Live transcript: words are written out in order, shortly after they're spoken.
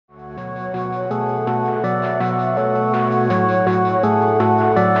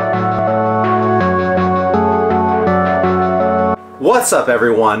What's up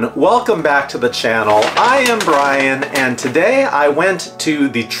everyone? Welcome back to the channel. I am Brian and today I went to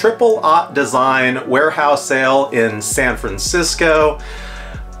the Triple Aught Design warehouse sale in San Francisco.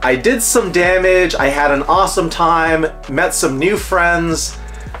 I did some damage, I had an awesome time, met some new friends,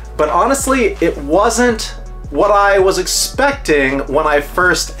 but honestly it wasn't what I was expecting when I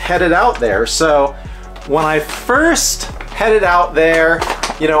first headed out there. So when I first headed out there,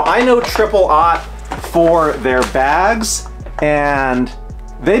 you know, I know Triple Aught for their bags, and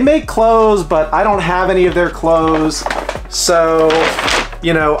they make clothes, but I don't have any of their clothes. So,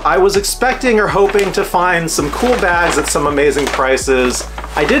 you know, I was expecting or hoping to find some cool bags at some amazing prices.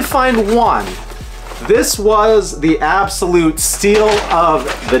 I did find one. This was the absolute steal of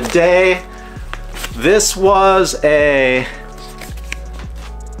the day. This was a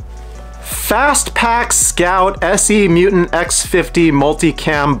Fast Pack Scout SE Mutant X50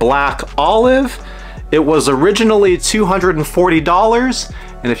 Multicam Black Olive. It was originally $240,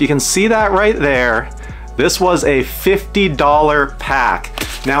 and if you can see that right there, this was a $50 pack.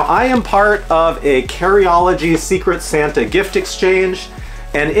 Now, I am part of a Carryology Secret Santa gift exchange,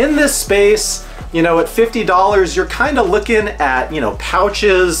 and in this space, you know, at $50, you're kind of looking at, you know,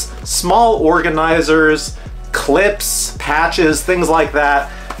 pouches, small organizers, clips, patches, things like that.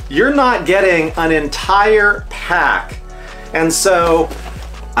 You're not getting an entire pack. And so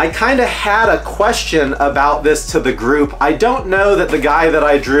I kind of had a question about this to the group. I don't know that the guy that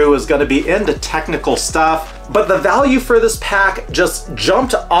I drew is going to be into technical stuff, but the value for this pack just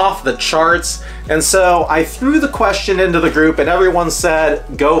jumped off the charts. And so I threw the question into the group and everyone said,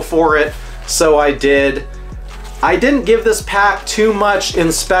 go for it. So I did. I didn't give this pack too much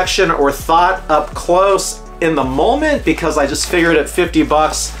inspection or thought up close in the moment because I just figured at 50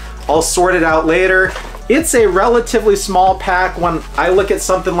 bucks, I'll sort it out later. It's a relatively small pack. When I look at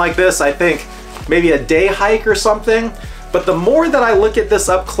something like this, I think maybe a day hike or something. But the more that I look at this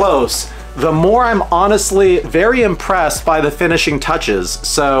up close, the more I'm honestly very impressed by the finishing touches.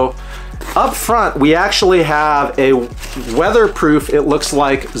 So up front, we actually have a weatherproof, it looks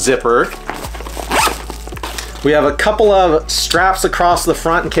like, zipper. We have a couple of straps across the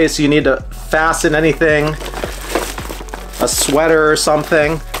front in case you need to fasten anything, a sweater or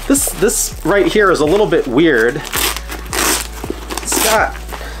something. This right here is a little bit weird. It's got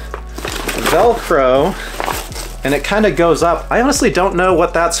Velcro and it kind of goes up. I honestly don't know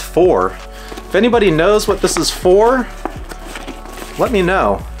what that's for. If anybody knows what this is for, let me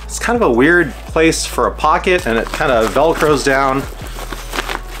know. It's kind of a weird place for a pocket and it kind of Velcros down.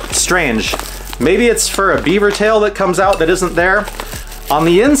 It's strange. Maybe it's for a beaver tail that comes out that isn't there. On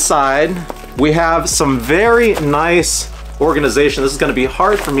the inside, we have some very nice organization. This is going to be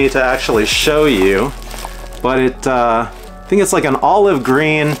hard for me to actually show you, but I think it's like an olive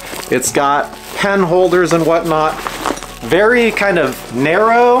green. It's got pen holders and whatnot. Very kind of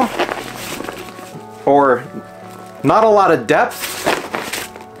narrow, or not a lot of depth.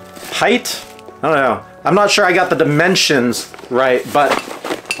 Height, I don't know. I'm not sure I got the dimensions right, but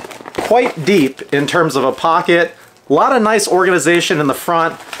quite deep in terms of a pocket. A lot of nice organization in the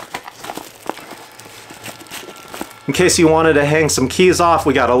front. In case you wanted to hang some keys off,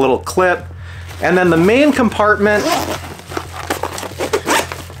 we got a little clip. And then the main compartment,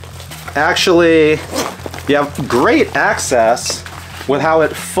 actually, you have great access with how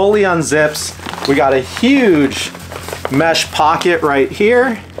it fully unzips. We got a huge mesh pocket right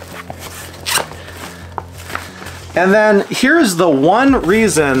here. And then here's the one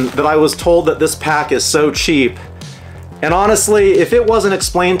reason that I was told that this pack is so cheap. And honestly, if it wasn't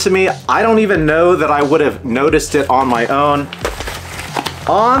explained to me, I don't even know that I would have noticed it on my own.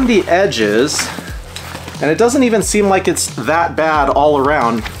 On the edges, and it doesn't even seem like it's that bad all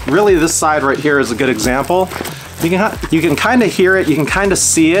around. Really, this side right here is a good example. You can kind of hear it, you can kind of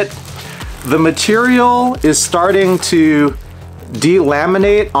see it. The material is starting to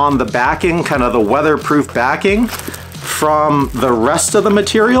delaminate on the backing, kind of the weatherproof backing from the rest of the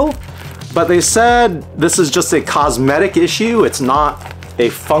material. But they said this is just a cosmetic issue. It's not a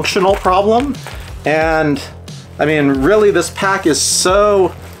functional problem. And I mean, really, this pack is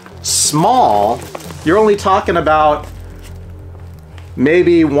so small. You're only talking about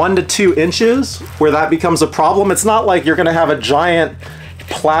maybe 1 to 2 inches where that becomes a problem. It's not like you're gonna have a giant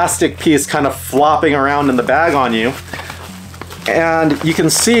plastic piece kind of flopping around in the bag on you. And you can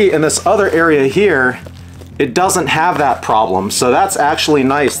see in this other area here, it doesn't have that problem. So that's actually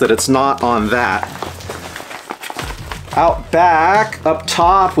nice that it's not on that. Out back, up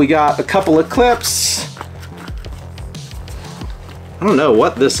top, we got a couple of clips. I don't know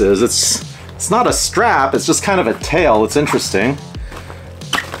what this is. It's not a strap, it's just kind of a tail. It's interesting.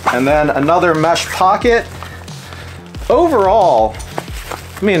 And then another mesh pocket. overall,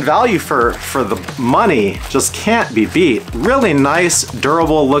 I mean, value for the money just can't be beat. Really nice,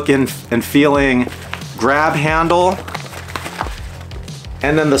 durable looking and feeling grab handle.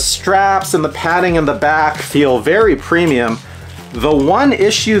 And then the straps and the padding in the back feel very premium. The one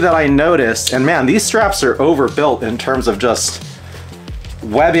issue that I noticed, and man, these straps are overbuilt in terms of just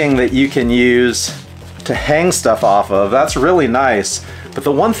webbing that you can use to hang stuff off of. That's really nice. But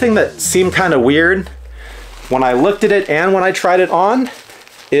the one thing that seemed kind of weird when I looked at it and when I tried it on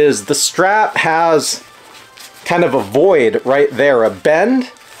is the strap has kind of a void right there, a bend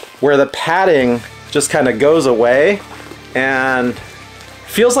where the padding just kind of goes away, and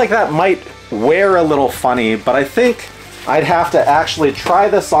feels like that might wear a little funny, but I think I'd have to actually try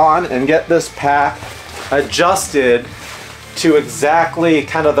this on and get this pack adjusted to exactly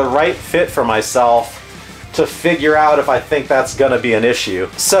kind of the right fit for myself to figure out if I think that's gonna be an issue.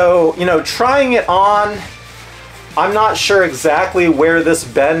 So, you know, trying it on, I'm not sure exactly where this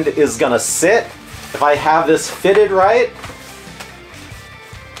bend is gonna sit. If I have this fitted right,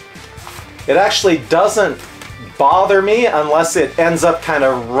 it actually doesn't bother me unless it ends up kind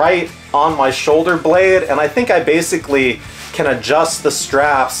of right on my shoulder blade, and I think I basically can adjust the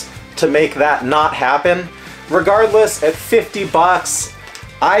straps to make that not happen. Regardless, at 50 bucks,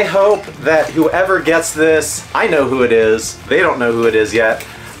 I hope that whoever gets this, I know who it is, they don't know who it is yet,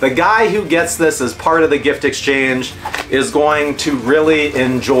 the guy who gets this as part of the gift exchange is going to really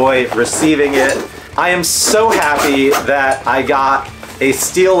enjoy receiving it. I am so happy that I got a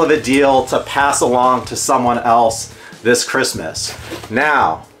steal of a deal to pass along to someone else this Christmas.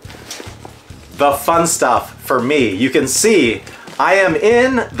 Now, the fun stuff for me. You can see I am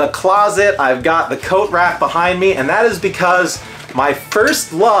in the closet. I've got the coat rack behind me, and that is because my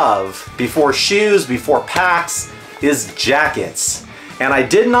first love before shoes, before packs, is jackets. And I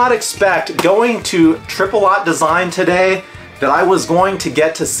did not expect going to Triple Aught Design today that I was going to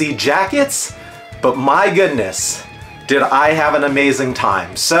get to see jackets, but my goodness, did I have an amazing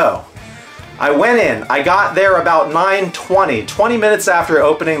time. So, I went in, I got there about 9:20, 20 minutes after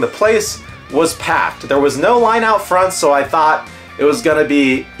opening. The place was packed. There was no line out front, so I thought it was gonna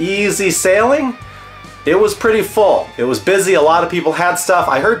be easy sailing. It was pretty full. It was busy, a lot of people had stuff.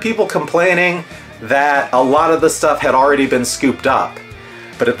 I heard people complaining that a lot of the stuff had already been scooped up.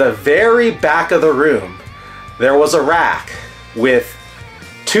 But at the very back of the room, there was a rack with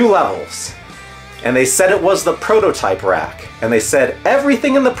 2 levels. And they said it was the prototype rack. And they said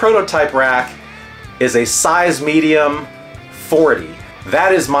everything in the prototype rack is a size medium 40.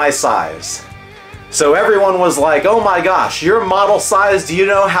 That is my size. So everyone was like, oh my gosh, your model size, do you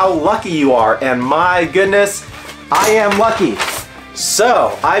know how lucky you are? And my goodness, I am lucky.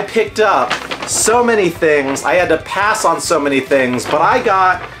 So I picked up so many things. I had to pass on so many things, but I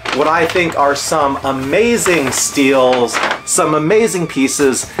got what I think are some amazing steals, some amazing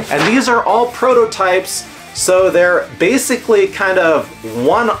pieces, and these are all prototypes, so they're basically kind of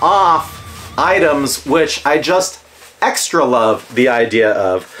one-off items, which I just extra love the idea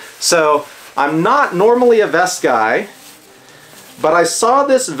of. So I'm not normally a vest guy, but I saw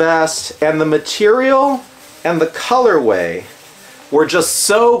this vest and the material and the colorway were just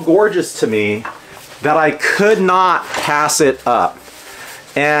so gorgeous to me that I could not pass it up.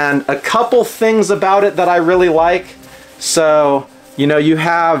 And a couple things about it that I really like. So, you know, you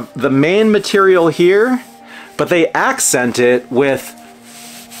have the main material here, but they accent it with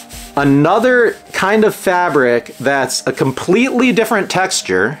another kind of fabric that's a completely different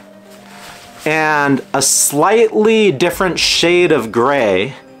texture and a slightly different shade of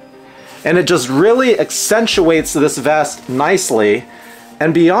gray. And it just really accentuates this vest nicely.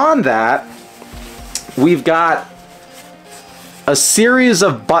 And beyond that, we've got a series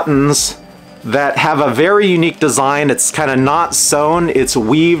of buttons that have a very unique design. It's kind of not sewn, it's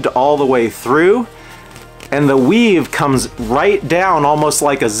weaved all the way through. And the weave comes right down almost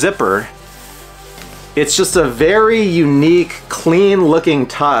like a zipper. It's just a very unique, clean looking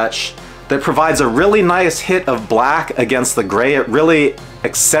touch that provides a really nice hit of black against the gray. It really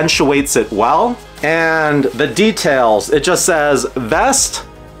accentuates it well. And the details, it just says vest,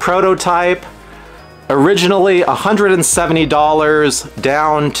 prototype, originally $170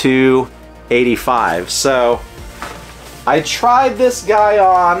 down to $85. So I tried this guy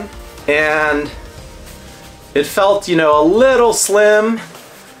on and it felt, you know, a little slim,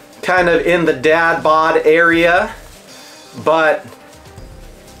 kind of in the dad bod area, but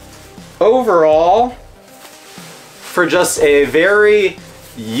overall, for just a very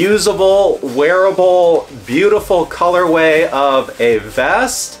usable, wearable, beautiful colorway of a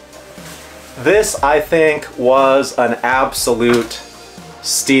vest, this I think was an absolute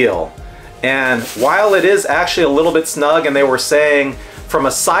steal. And while it is actually a little bit snug, and they were saying from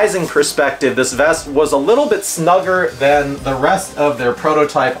a sizing perspective, this vest was a little bit snugger than the rest of their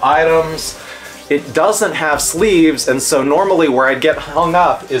prototype items, it doesn't have sleeves, and so normally where I'd get hung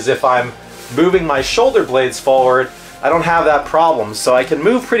up is if I'm moving my shoulder blades forward. I don't have that problem, so I can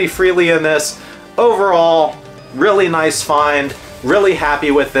move pretty freely in this. Overall, really nice find, really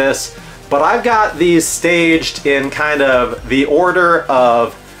happy with this. But I've got these staged in kind of the order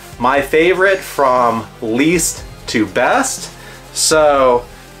of my favorite from least to best. So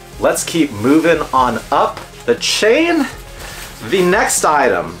let's keep moving on up the chain. The next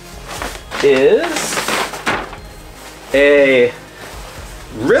item is a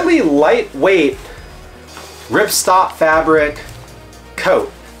really lightweight ripstop fabric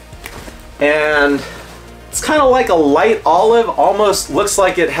coat. And it's kind of like a light olive, almost looks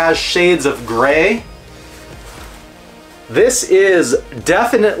like it has shades of gray. This is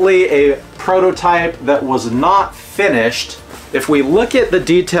definitely a prototype that was not finished. If we look at the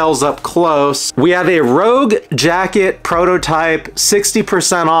details up close, we have a Rogue jacket prototype,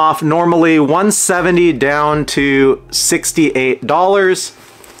 60% off, normally $170 down to $68.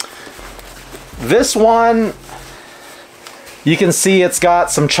 This one, you can see it's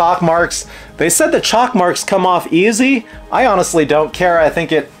got some chalk marks. They said the chalk marks come off easy. I honestly don't care. I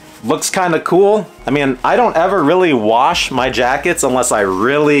think it looks kind of cool. I mean, I don't ever really wash my jackets unless I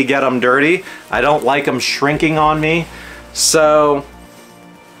really get them dirty. I don't like them shrinking on me. So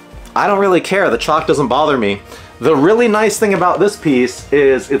I don't really care. The chalk doesn't bother me. The really nice thing about this piece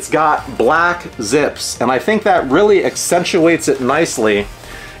is it's got black zips, and I think that really accentuates it nicely.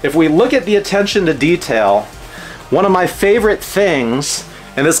 If we look at the attention to detail, one of my favorite things,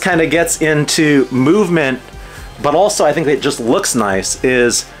 and this kind of gets into movement, but also I think it just looks nice,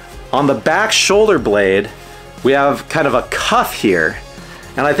 is on the back shoulder blade, we have kind of a cuff here.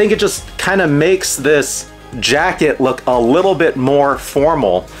 And I think it just kind of makes this jacket look a little bit more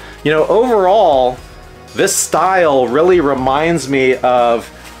formal. You know, overall, this style really reminds me of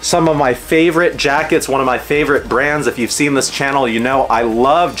some of my favorite jackets, one of my favorite brands. If you've seen this channel, you know I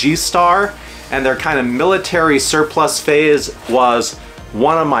love G-Star, and their kind of military surplus phase was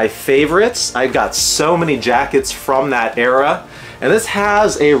one of my favorites. I've got so many jackets from that era, and this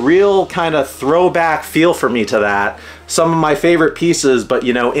has a real kind of throwback feel for me to that. Some of my favorite pieces, but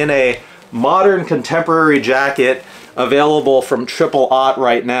you know, in a modern contemporary jacket available from Triple Aught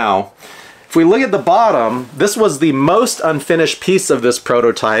right now. If we look at the bottom, this was the most unfinished piece of this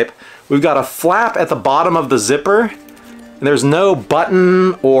prototype. We've got a flap at the bottom of the zipper, and there's no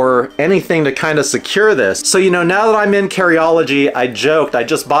button or anything to kind of secure this. So, you know, now that I'm in carryology, I joked, I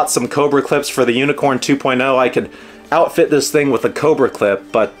just bought some Cobra Clips for the Unicorn 2.0. I could outfit this thing with a Cobra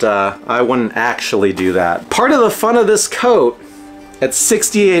Clip, but I wouldn't actually do that. Part of the fun of this coat at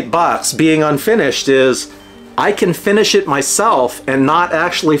 68 bucks being unfinished is I can finish it myself and not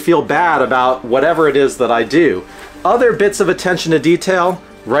actually feel bad about whatever it is that I do. Other bits of attention to detail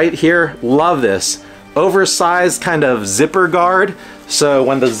right here, love this. Oversized kind of zipper guard, so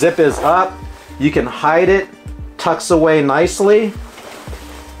when the zip is up, you can hide it, tucks away nicely.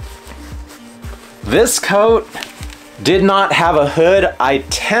 This coat did not have a hood. I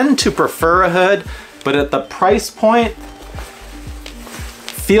tend to prefer a hood, but at the price point,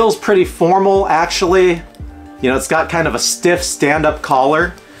 feels pretty formal actually. You know, it's got kind of a stiff stand-up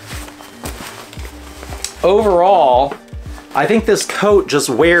collar. Overall, I think this coat just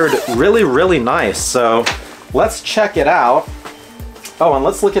weared really, really nice. So let's check it out. Oh, and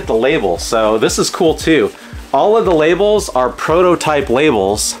let's look at the label. So this is cool too. All of the labels are prototype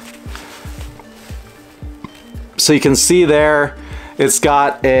labels. So you can see there, it's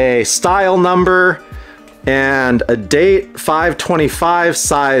got a style number and a date, 5/25,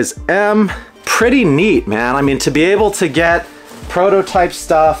 size M. Pretty neat, man. I mean, to be able to get prototype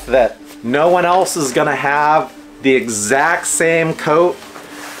stuff that no one else is gonna have the exact same coat,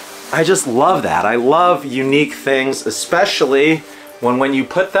 I just love that. I love unique things, especially when you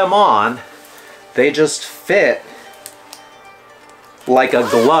put them on, they just fit like a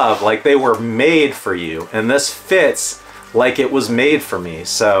glove, like they were made for you. And this fits like it was made for me.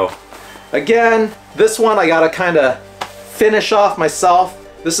 So again, this one I gotta kind of finish off myself.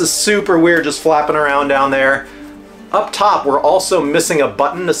 This is super weird just flapping around down there. Up top, we're also missing a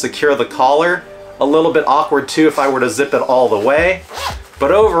button to secure the collar. A little bit awkward too if I were to zip it all the way.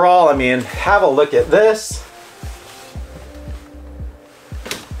 But overall, I mean, have a look at this.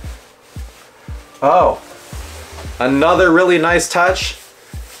 Oh, another really nice touch.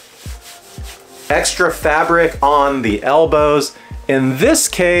 Extra fabric on the elbows. In this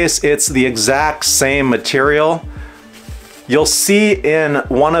case, it's the exact same material. You'll see in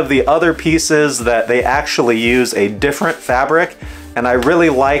one of the other pieces that they actually use a different fabric, and I really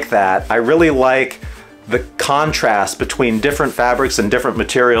like that. I really like the contrast between different fabrics and different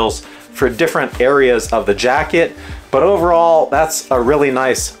materials for different areas of the jacket. But overall, that's a really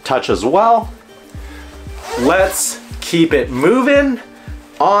nice touch as well. Let's keep it moving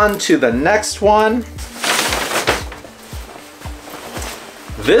on to the next one.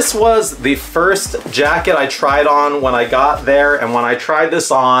 This was the first jacket I tried on when I got there, and when I tried this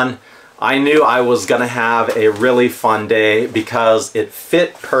on, I knew I was gonna have a really fun day because it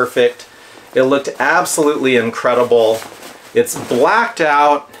fit perfect. It looked absolutely incredible. It's blacked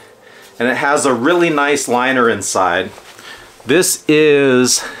out and it has a really nice liner inside. This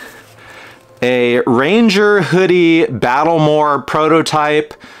is a Ranger Hoodie Battlemode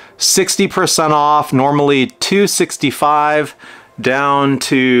prototype, 60% off, normally $265 down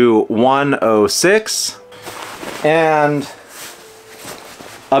to $106, and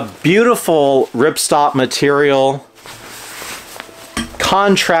a beautiful ripstop material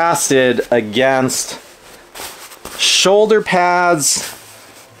contrasted against shoulder pads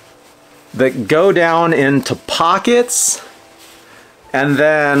that go down into pockets and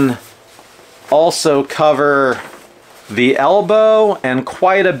then also cover the elbow and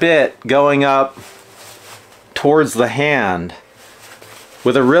quite a bit going up towards the hand,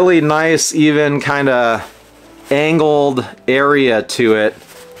 with a really nice even kind of angled area to it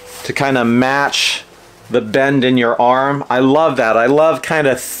to kind of match the bend in your arm. I love that. I love kind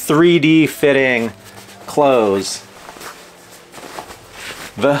of 3D fitting clothes.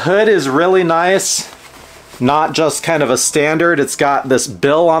 The hood is really nice, not just kind of a standard. It's got this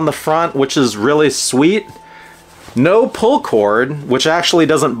bill on the front, which is really sweet. No pull cord, which actually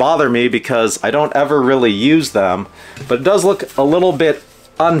doesn't bother me because I don't ever really use them, but it does look a little bit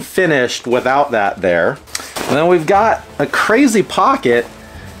unfinished without that there. And then we've got a crazy pocket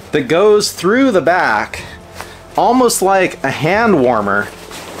that goes through the back, almost like a hand warmer,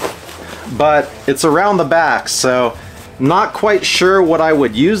 but it's around the back, so not quite sure what I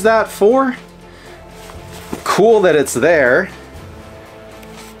would use that for. Cool that it's there.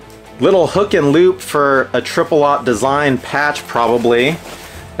 Little hook and loop for a Triple Aught Design patch probably.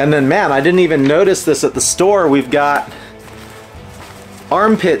 And then man, I didn't even notice this at the store. We've got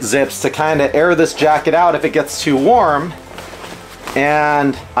armpit zips to kind of air this jacket out if it gets too warm.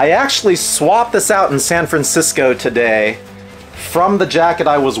 And I actually swapped this out in San Francisco today from the jacket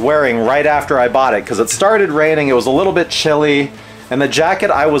I was wearing right after I bought it, because it started raining, it was a little bit chilly, and the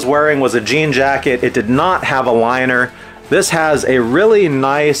jacket I was wearing was a jean jacket. It did not have a liner. This has a really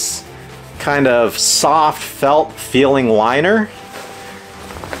nice kind of soft felt feeling liner.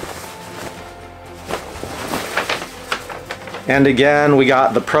 And again, we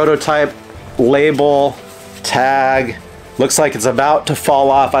got the prototype label, tag. Looks like it's about to fall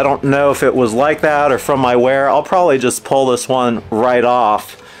off. I don't know if it was like that or from my wear. I'll probably just pull this one right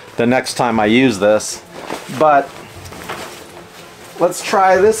off the next time I use this. But let's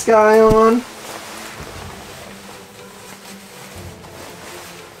try this guy on.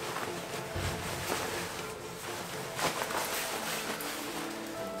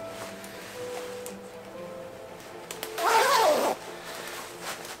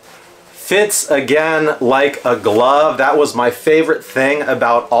 Fits again like a glove. That was my favorite thing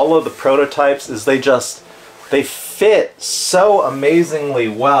about all of the prototypes, is they fit so amazingly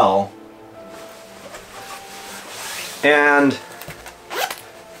well. And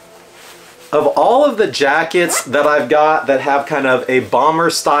of all of the jackets that I've got that have kind of a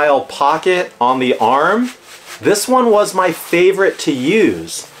bomber style pocket on the arm, this one was my favorite to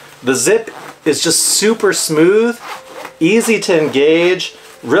use. The zip is just super smooth, easy to engage,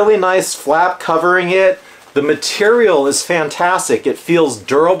 really nice flap covering it. The material is fantastic. It feels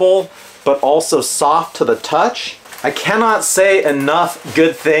durable, but also soft to the touch. I cannot say enough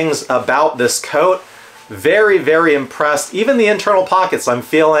good things about this coat. Very, very impressed. Even the internal pockets I'm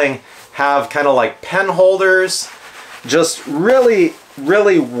feeling have kind of like pen holders. Just really,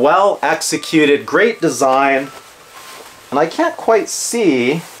 really well executed, great design. And I can't quite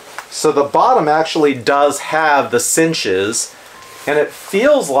see, so the bottom actually does have the cinches, and it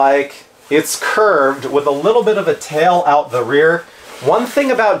feels like it's curved with a little bit of a tail out the rear. One thing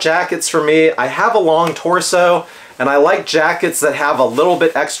about jackets for me, I have a long torso, and I like jackets that have a little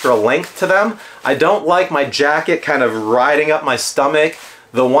bit extra length to them. I don't like my jacket kind of riding up my stomach.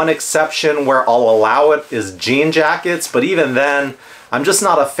 The one exception where I'll allow it is jean jackets, but even then, I'm just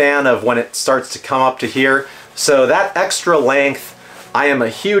not a fan of when it starts to come up to here. So that extra length, I am a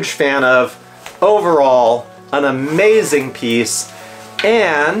huge fan of. Overall, an amazing piece.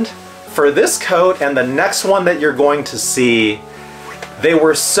 And for this coat and the next one that you're going to see, they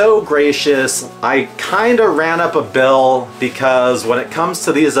were so gracious. I kind of ran up a bill because when it comes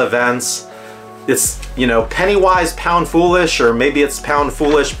to these events, it's, you know, penny wise, pound foolish, or maybe it's pound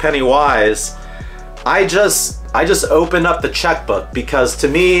foolish, penny wise. I just opened up the checkbook because to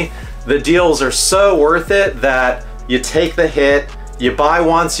me, the deals are so worth it that you take the hit, you buy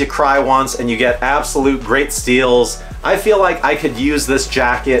once, you cry once, and you get absolute great steals. I feel like I could use this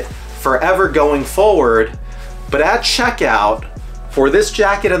jacket forever going forward, but at checkout, for this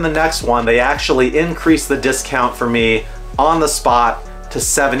jacket and the next one, they actually increased the discount for me on the spot to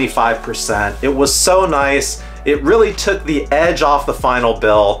 75%. It was so nice. It really took the edge off the final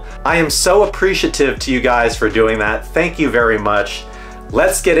bill. I am so appreciative to you guys for doing that. Thank you very much.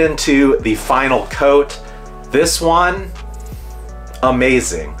 Let's get into the final coat. This one,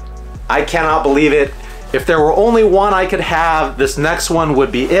 amazing. I cannot believe it. If there were only one I could have, this next one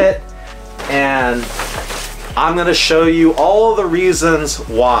would be it. And I'm gonna show you all the reasons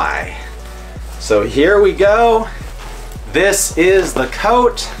why. So here we go. This is the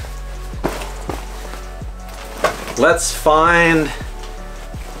coat. Let's find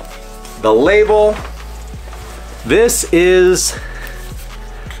the label. This is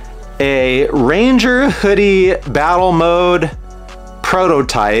a Ranger Hoodie Battlemode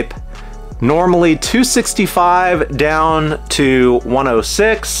prototype. Normally $265 down to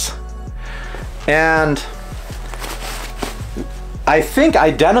 $106. And I think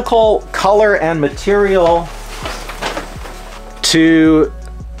identical color and material to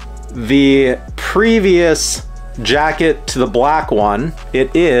the previous jacket to the black one.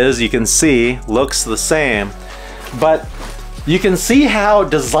 It is, you can see, looks the same. But you can see how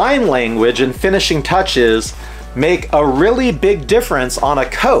design language and finishing touches make a really big difference on a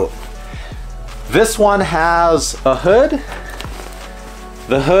coat. This one has a hood.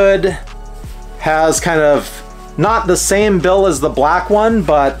 The hood has kind of not the same bill as the black one,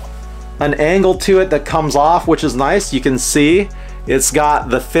 but an angle to it that comes off, which is nice. You can see it's got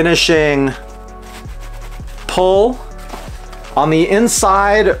the finishing pull. On the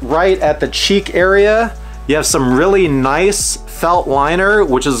inside, right at the cheek area, you have some really nice felt liner,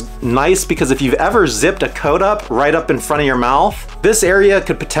 which is nice because if you've ever zipped a coat up right up in front of your mouth, this area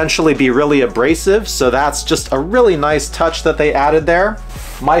could potentially be really abrasive, so that's just a really nice touch that they added there.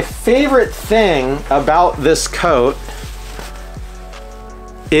 My favorite thing about this coat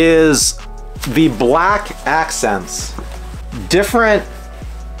is the black accents. Different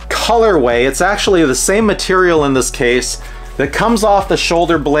colorway. It's actually the same material in this case that comes off the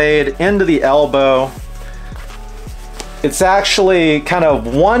shoulder blade into the elbow. It's actually kind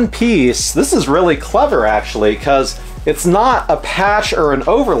of one piece. This is really clever actually, because it's not a patch or an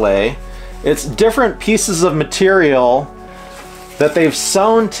overlay. It's different pieces of material that they've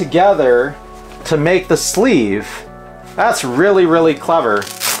sewn together to make the sleeve. That's really, really clever.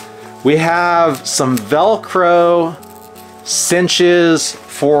 We have some Velcro cinches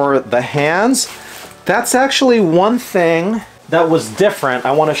for the hands. That's actually one thing that was different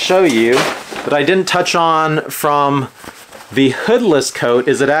I want to show you that I didn't touch on from the hoodless coat,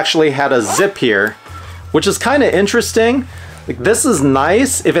 is it actually had a zip here, which is kind of interesting. Like, this is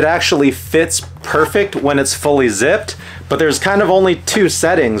nice if it actually fits perfect when it's fully zipped, but there's kind of only two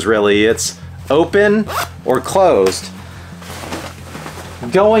settings really. It's open or closed.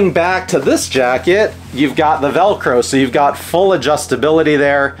 Going back to this jacket, you've got the Velcro, so you've got full adjustability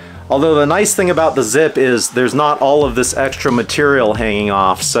there. Although the nice thing about the zip is there's not all of this extra material hanging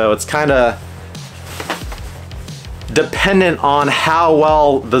off, so it's kind of dependent on how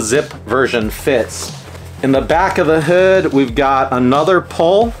well the zip version fits. In the back of the hood, we've got another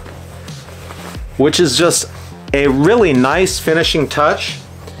pull, which is just a really nice finishing touch.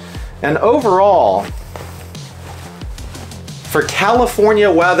 And overall, for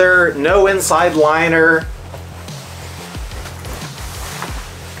California weather, no inside liner,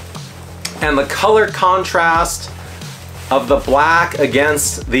 and the color contrast of the black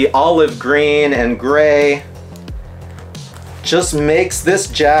against the olive green and gray just makes this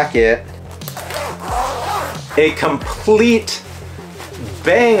jacket a complete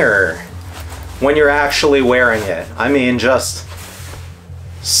banger when you're actually wearing it. I mean, just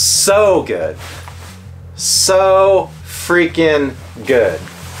so good. So freaking good.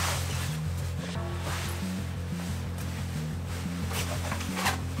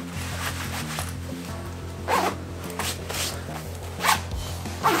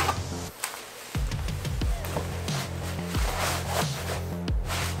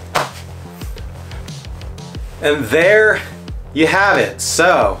 And there you have it.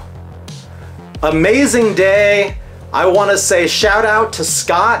 So, amazing day. I want to say shout out to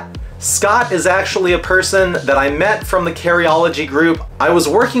Scott. Scott is actually a person that I met from the Carryology group. I was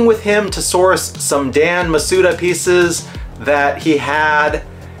working with him to source some Dan Masuda pieces that he had.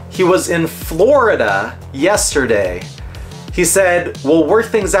 He was in Florida yesterday. He said, we'll work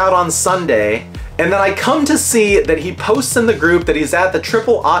things out on Sunday. And then I come to see that he posts in the group that he's at the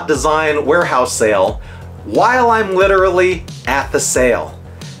Triple Aught Design warehouse sale while I'm literally at the sale.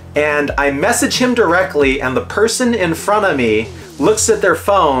 And I message him directly, and the person in front of me looks at their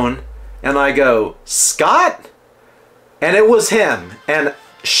phone, and I go, Scott? And it was him. And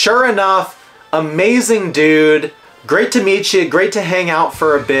sure enough, amazing dude. Great to meet you, great to hang out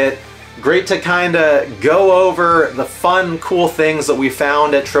for a bit. Great to kind of go over the fun, cool things that we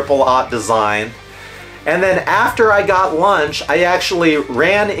found at Triple Aught Design. And then after I got lunch, I actually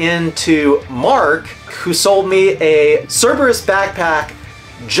ran into Mark, who sold me a Cerberus backpack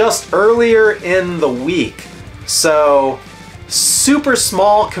just earlier in the week. So, super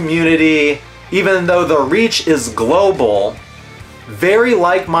small community, even though the reach is global. Very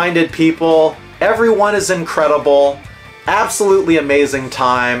like-minded people. Everyone is incredible. Absolutely amazing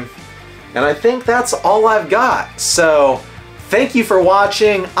time. And I think that's all I've got. So, thank you for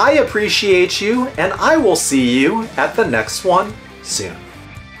watching. I appreciate you, and I will see you at the next one soon.